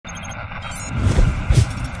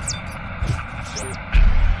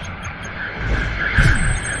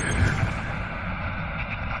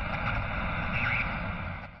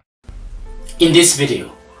In this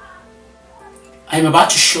video, I'm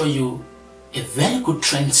about to show you a very good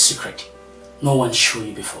trend secret no one showed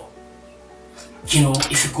you before. You know,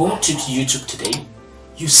 if you go to YouTube today,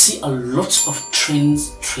 you see a lot of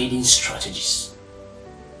trends trading strategies.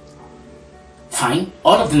 Fine,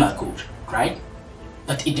 all of them are good, right?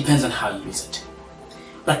 But it depends on how you use it.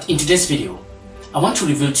 But in today's video, I want to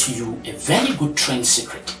reveal to you a very good trend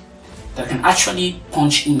secret that can actually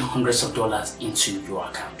punch in hundreds of dollars into your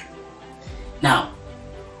account. Now,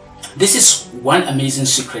 this is one amazing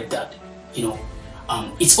secret that,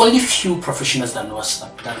 it's only few professionals that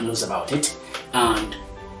knows about it, and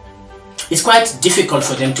it's quite difficult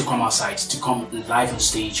for them to come outside, to come live on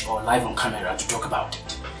stage or live on camera to talk about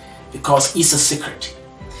it, because it's a secret,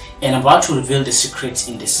 and I'm about to reveal the secrets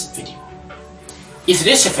in this video. If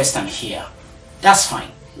this is your first time here, that's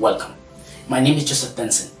fine, welcome. My name is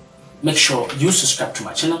Benson. Make sure you subscribe to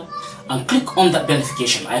my channel and click on that bell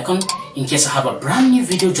notification icon in case I have a brand new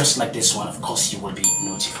video just like this one. Of course, you will be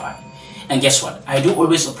notified. And guess what? I do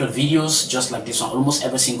always upload videos just like this one almost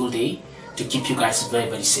every single day to keep you guys very,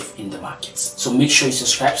 very safe in the markets. So make sure you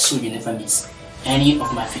subscribe so you never miss any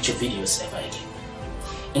of my future videos ever again.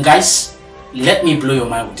 And guys, let me blow your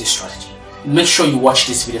mind with this strategy. Make sure you watch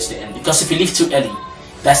this video to the end, because if you leave too early,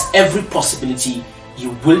 there's every possibility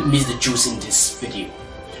you will miss the juice in this video.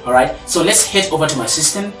 Alright, so let's head over to my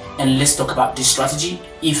system and let's talk about this strategy.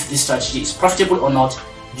 If this strategy is profitable or not,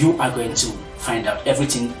 you are going to find out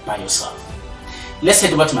everything by yourself. Let's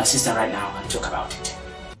head over to my system right now and talk about it.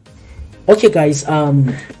 Okay guys,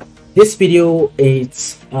 this video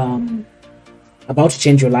is about to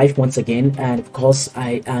change your life once again, and of course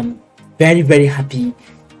I am very, very happy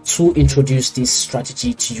to introduce this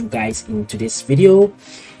strategy to you guys in today's video.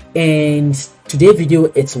 And today's video,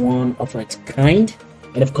 it's one of its kind.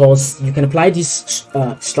 And of course, you can apply this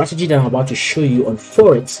strategy that I'm about to show you on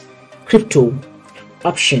Forex, crypto,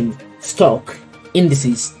 option, stock,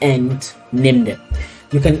 indices, and name them.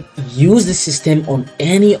 You can use this system on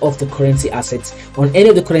any of the currency assets, on any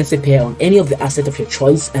of the currency pair, on any of the asset of your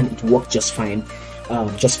choice, and it works just fine.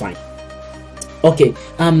 Okay,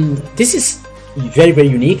 this is very, very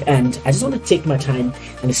unique, and I just want to take my time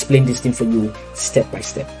and explain this thing for you step by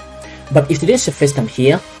step. But if today is your first time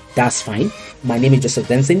here, that's fine. My name is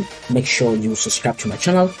Benson. Make sure you subscribe to my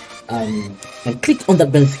channel and click on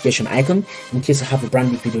that notification icon in case I have a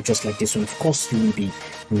brand new video just like this one. Of course, you will be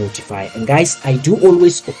notified. And guys, I do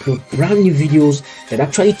always upload brand new videos that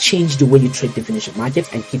actually change the way you trade the financial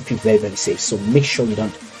market and keep you very, very safe. So make sure you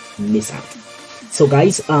don't miss out. So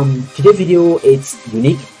guys, today's video is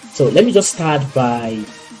unique. So let me just start by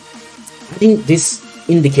adding these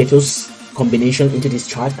indicators combination into this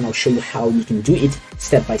chart, and I'll show you how you can do it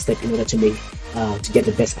step by step in order to make to get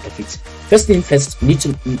the best out of it. First thing first, you need to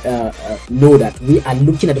know that we are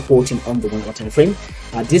looking at the whole thing on the 1 hour time frame.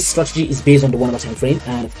 This strategy is based on the 1 hour time frame,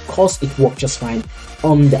 and of course it worked just fine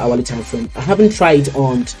on the hourly time frame. I haven't tried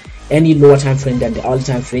on any lower time frame than the hourly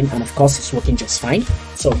time frame, and of course it's working just fine.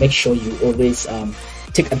 So make sure you always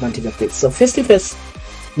take advantage of it. So first thing first,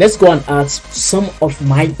 let's go and add some of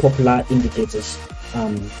my popular indicators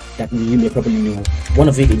that you may probably know. One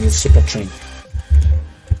of it is super trend.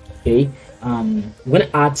 Okay, we're going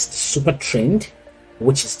to add super trend,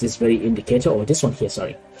 which is this very indicator, or this one here,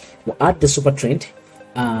 sorry. We'll add the super trend,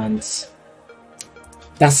 and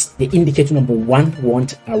that's the indicator number 1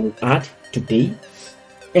 I will add today.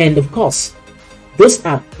 And of course, those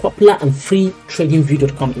are popular and free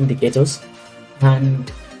tradingview.com indicators,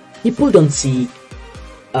 and people don't see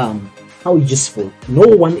how useful. No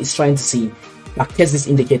one is trying to see backtest this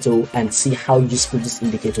indicator and see how useful these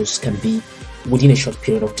indicators can be within a short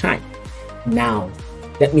period of time. Now,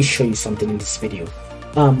 let me show you something in this video.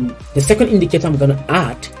 The second indicator I'm going to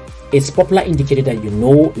add is popular indicator that you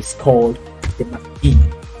know is called the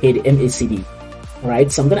MACD, okay, the MACD. All right,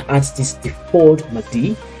 so I'm going to add this default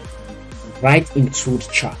MACD right into the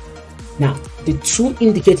chart. Now, the two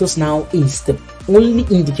indicators now is the only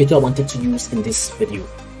indicator I wanted to use in this video.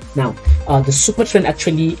 Now, the super trend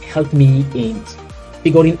actually helped me in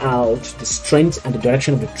figuring out the strength and the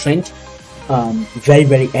direction of the trend very,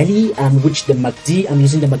 very early, and which the MACD, I'm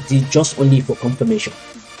using the MACD just only for confirmation.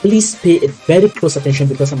 Please pay a very close attention,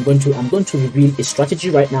 because I'm going to reveal a strategy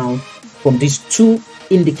right now from these two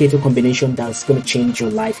indicator combination that's going to change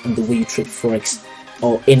your life and the way you trade Forex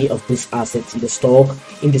or any of these assets in the stock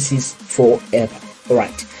indices forever. All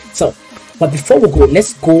right, so but before we go,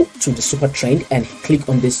 let's go to the super trend and click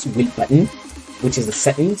on this wheel button, which is the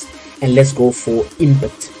settings, and let's go for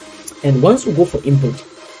input. And once we go for input,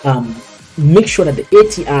 make sure that the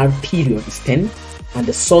ATR period is 10 and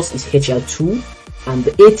the source is HL2, and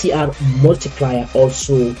the ATR multiplier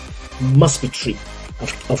also must be 3.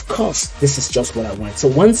 Of course, this is just what I want. So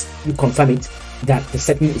once you confirm it that the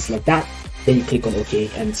setting is like that, then you click on OK,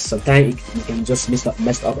 and sometimes you can just mess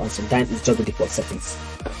up, and sometimes it's just the default settings.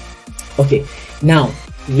 Okay, now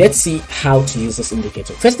let's see how to use this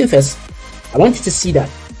indicator. First thing first, I want you to see that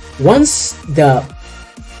once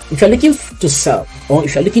if you're looking to sell or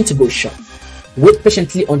if you're looking to go short, wait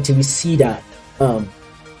patiently until you see that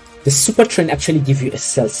the super trend actually give you a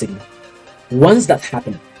sell signal. Once that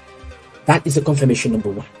happens, that is a confirmation number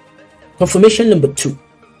 1. Confirmation number 2,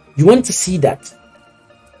 you want to see that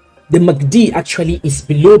the MACD actually is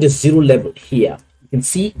below the 0 level here. You can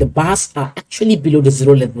see the bars are actually below the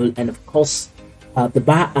 0 level, and of course the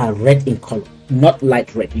bar are red in color, not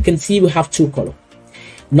light red. You can see we have 2 color,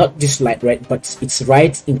 not this light red, but it's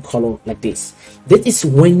right in color like this. That is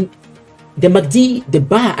when the MACD, the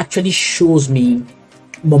bar actually shows me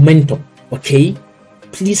momentum. Okay,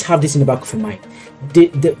 please have this in the back of your mind.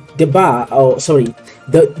 The bar, or sorry,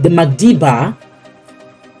 the MACD bar,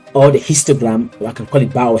 or the histogram, or I can call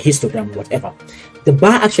it bar or histogram, whatever. The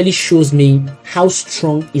bar actually shows me how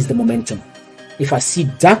strong is the momentum. If I see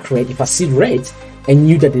dark red, if I see red, I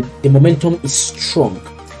knew that the momentum is strong.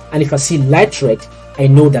 And if I see light red, I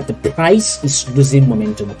know that the price is losing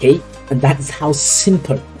momentum. Okay, and that is how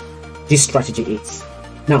simple this strategy is.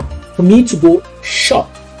 Now, for me to go short,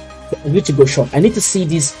 I need to see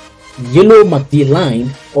this yellow MACD line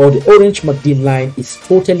or the orange MACD line is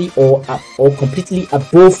totally or completely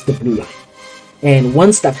above the blue line. And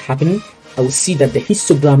once that happens, I will see that the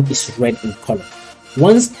histogram is red in color.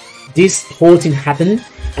 Once this whole thing happens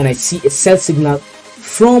and I see a sell signal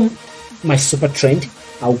from my super trend,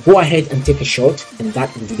 I'll go ahead and take a short, and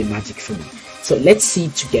that will do the magic for me. So let's see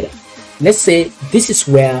together. Let's say this is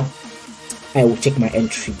where I will take my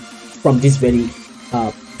entry from this very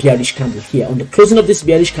bearish candle here. On the closing of this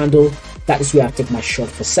bearish candle, that is where I take my short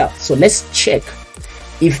for sell. So let's check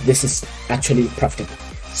if this is actually profitable.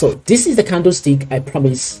 So this is the candlestick I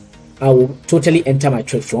promise I will totally enter my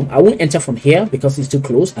trade from. I won't enter from here because it's too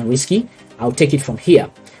close and risky. I'll take it from here.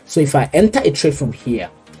 So if I enter a trade from here,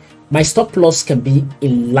 my stop loss can be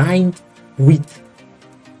in line with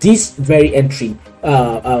this very entry.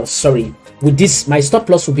 With this, my stop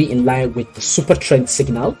loss will be in line with the super trend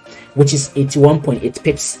signal, which is 81.8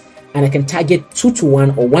 pips, and I can target 2 to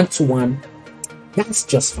 1 or 1 to 1. That's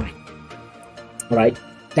just fine. All right,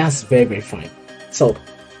 that's very, very fine. So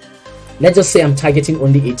let's just say I'm targeting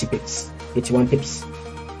only 80 pips, 81 pips.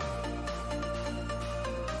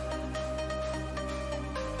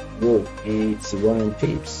 Whoa, 81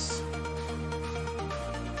 pips.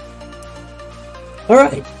 All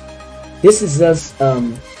right, this is just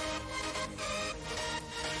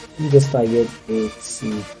just target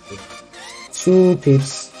 2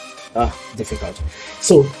 pips. Difficult.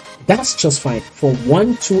 So that's just fine for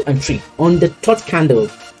 1, 2, and 3 on the third candle.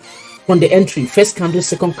 On the entry, first candle,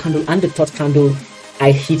 second candle, and the third candle,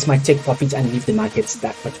 I hit my take profit and leave the markets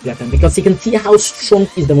that particular time, because you can see how strong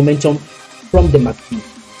is the momentum from the MACD.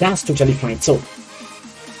 That's totally fine. So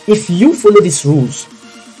if you follow these rules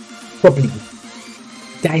properly,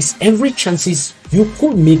 there is every chances you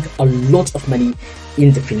could make a lot of money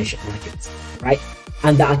in the financial market, right?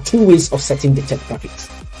 And there are 2 ways of setting the take profits.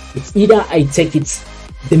 It's either I take it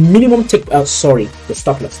the minimum take the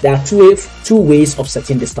stop loss. There are two ways of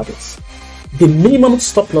setting the stop loss. The minimum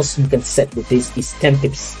stop loss you can set with this is 10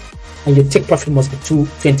 pips, and your take profit must be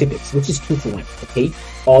 20 pips, which is 2 to 1. Okay,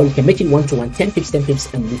 or you can make it 1 to 1, 10 pips, 10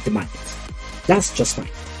 pips, and leave the market. That's just fine.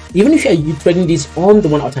 Even if you're trading this on the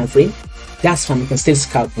 1 hour time frame, that's fine. You can still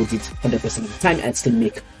scalp with it 100% of the time and still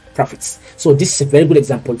make profits. So this is a very good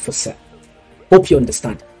example for sell. Hope you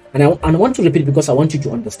understand. And I want to repeat because I want you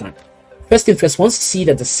to understand. First thing first, once you see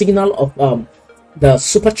that the signal of the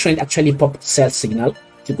super trend actually pop sell signal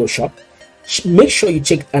to go short, make sure you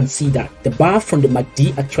check and see that the bar from the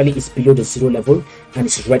MACD actually is below the 0 level and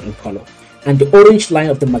it's red in color, and the orange line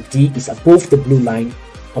of the MACD is above the blue line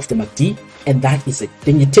of the MACD, and that is it.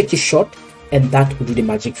 Then you take your short, and that will do the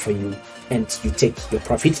magic for you, and you take your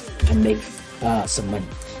profit and make some money.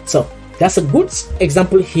 So that's a good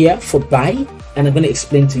example here for buy, and I'm going to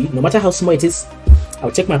explain to you. No matter how small it is,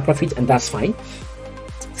 I'll take my profit, and that's fine.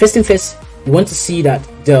 First thing first, you want to see that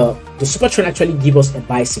the super trend actually give us a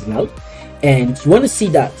buy signal, and you want to see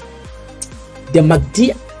that the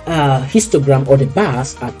MACD histogram or the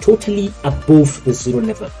bars are totally above the 0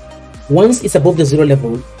 level. Once it's above the 0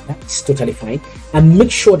 level, that's totally fine. And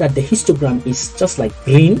make sure that the histogram is just like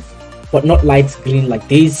green, but not light green like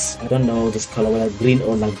this. I don't know this color, whether green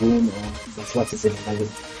or lagoon, or that's what is in lagoon.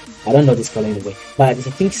 I don't know this color anyway, but I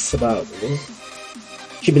think it's about,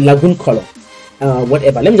 should be lagoon color,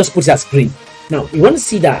 whatever. Let me just put it as green. Now you want to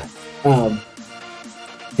see that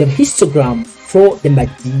the histogram for the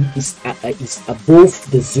MACD is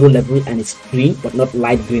above the 0 level and it's green but not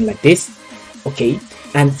light green like this. Okay,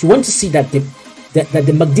 and you want to see that the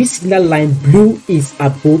MACD signal line blue is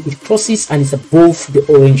above, it crosses and is above the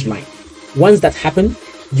orange line. Once that happens,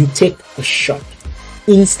 you take a shot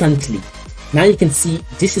instantly. Now you can see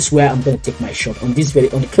this is where I'm going to take my shot on this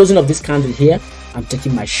on the closing of this candle here. I'm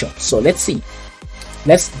taking my shot. So let's see,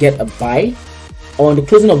 let's get a buy on the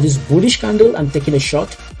closing of this bullish candle. I'm taking a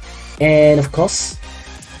shot, and of course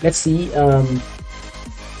let's see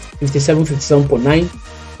 57,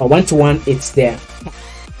 57.9 or 1-to-1, it's there.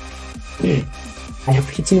 I have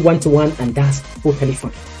hitting 1-to-1 and that's totally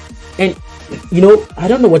fine. And you know, I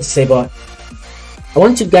don't know what to say, but I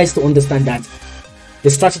want you guys to understand that the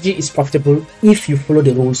strategy is profitable if you follow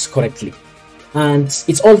the rules correctly. And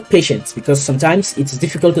it's all patience, because sometimes it's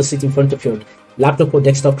difficult to sit in front of your laptop or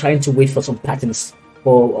desktop trying to wait for some patterns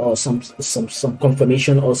or some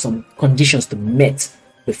confirmation or some conditions to be met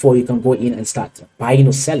before you can go in and start buying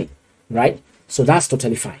or selling, right? So that's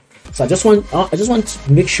totally fine. So I just want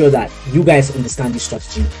to make sure that you guys understand this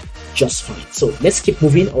strategy just fine. So let's keep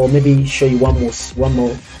moving, or maybe show you one more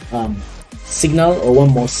signal or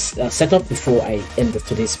one more setup before I end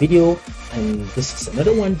today's video. And this is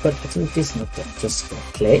another one, but I think this is not just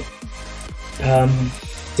clear.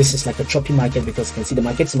 This is like a choppy market, because you can see the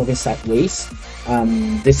market's moving sideways.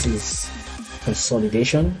 This is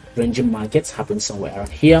consolidation, ranging markets happen somewhere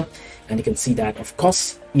around here, and you can see that, of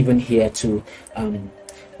course, even here too,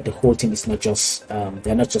 the whole thing is not just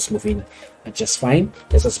they're not just moving just fine,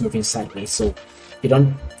 they're just moving sideways. So you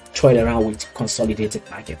don't toil around with consolidated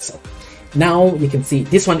markets. So now you can see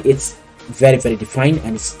this one, it's very, very defined,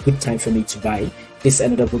 and it's good time for me to buy. This is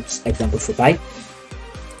another good example for buy.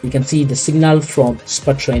 You can see the signal from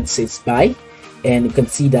spot trend says buy, and you can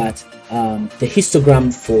see that the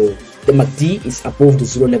histogram for the MACD is above the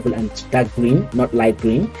 0 level and dark green, not light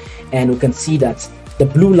green. And we can see that the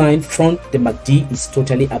blue line from the MACD is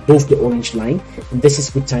totally above the orange line, and this is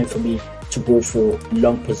good time for me to go for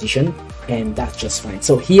long position, and that's just fine.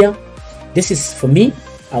 So here, this is for me,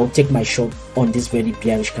 I will take my shot on this very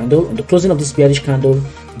bearish candle. On the closing of this bearish candle,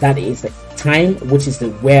 that is the time which is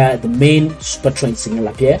where the main spot trend signal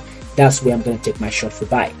appear. That's where I'm going to take my shot for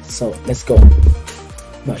buy. So let's go.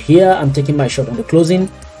 Now here I'm taking my shot on the closing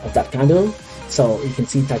of that candle. So you can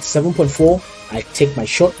see 37.4. I take my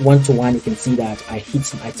shot 1-to-1. You can see that I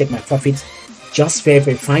take my profit just very,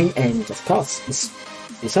 very fine, and of course it's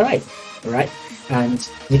all right. And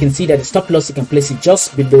you can see that the stop loss, you can place it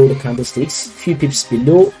just below the candlesticks, few pips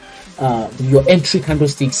below your entry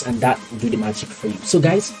candlesticks, and that will do the magic for you. So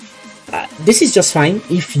guys, this is just fine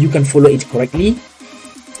if you can follow it correctly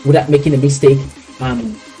without making a mistake.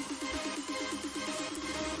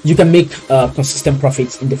 You can make consistent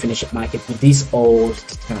profits in the financial market with this all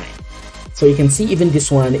the time. So you can see even this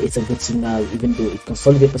one, it's a good signal, even though it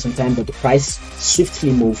consolidated for some time, but the price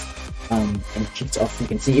swiftly moved and kicked off. You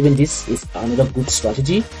can see even this is another good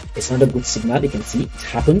strategy. It's another good signal. You can see it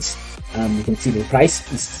happens. You can see the price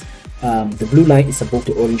is the blue line is above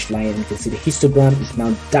the orange line, and you can see the histogram is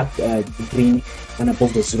now dark green and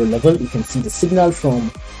above the 0 level. You can see the signal from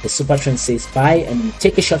the super trend says buy, and you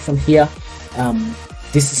take a shot from here.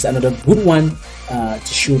 This is another good one to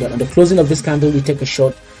show that on the closing of this candle, you take a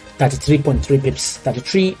shot 33.3 pips,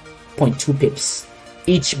 33.2 pips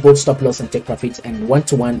each, both stop loss and take profit, and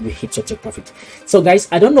 1-to-1 we hit your take profit. So guys,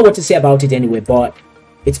 I don't know what to say about it anyway, but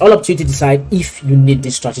it's all up to you to decide if you need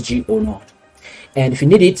this strategy or not. And if you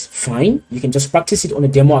need it, fine, you can just practice it on a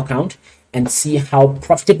demo account and see how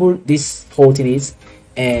profitable this whole thing is,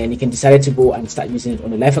 and you can decide to go and start using it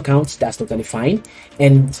on a live account. That's totally fine,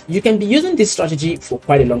 and you can be using this strategy for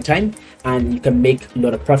quite a long time, and you can make a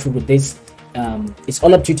lot of profit with this. It's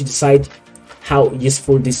all up to you to decide how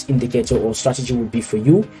useful this indicator or strategy would be for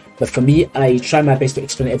you. But for me, I try my best to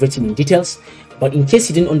explain everything in details. But in case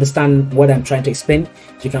you didn't understand what I'm trying to explain,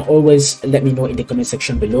 you can always let me know in the comment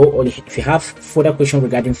section below. Or if you have further questions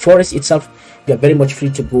regarding Forex itself, you are very much free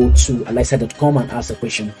to go to alisa.com and ask a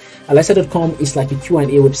question. Alisa.com is like a Q&A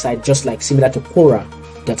website, just like similar to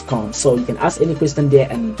Quora.com. So you can ask any question there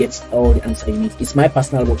and get all the answer you need. It's my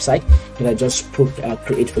personal website that I just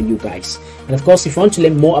create for you guys. And of course, if you want to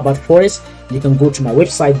learn more about Forex, you can go to my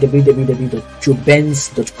website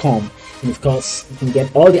www.jobenz.com. And of course, you can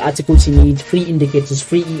get all the articles you need, free indicators,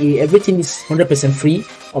 free EA, everything is 100% free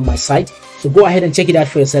on my site. So go ahead and check it out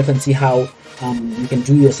for yourself and see how you can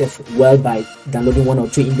do yourself well by downloading 1 or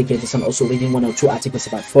 2 indicators and also reading 1 or 2 articles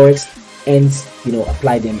about Forex, and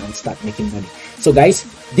apply them and start making money. So guys,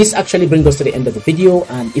 this actually brings us to the end of the video,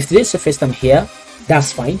 and if this is your first time here,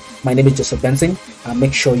 that's fine. My name is Joseph Benson.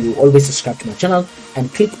 Make sure you always subscribe to my channel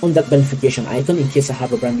and click on that notification icon in case I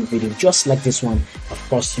have a brand new video just like this one. Of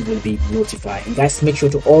course, you will be notified. And guys, make sure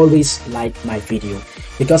to always like my video,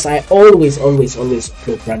 because I always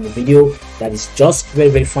upload brand new video that is just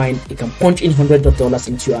very fine. You can punch in $100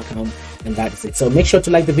 into your account, and that is it. So make sure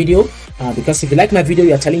to like the video, because if you like my video,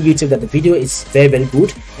 you are telling YouTube that the video is very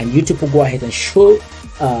good, and YouTube will go ahead and show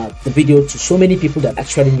the video to so many people that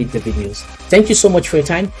actually need the videos. Thank you so much for your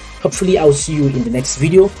time. Hopefully I'll see you in the next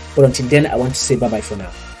video, but until then, I want to say bye bye for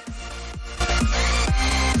now.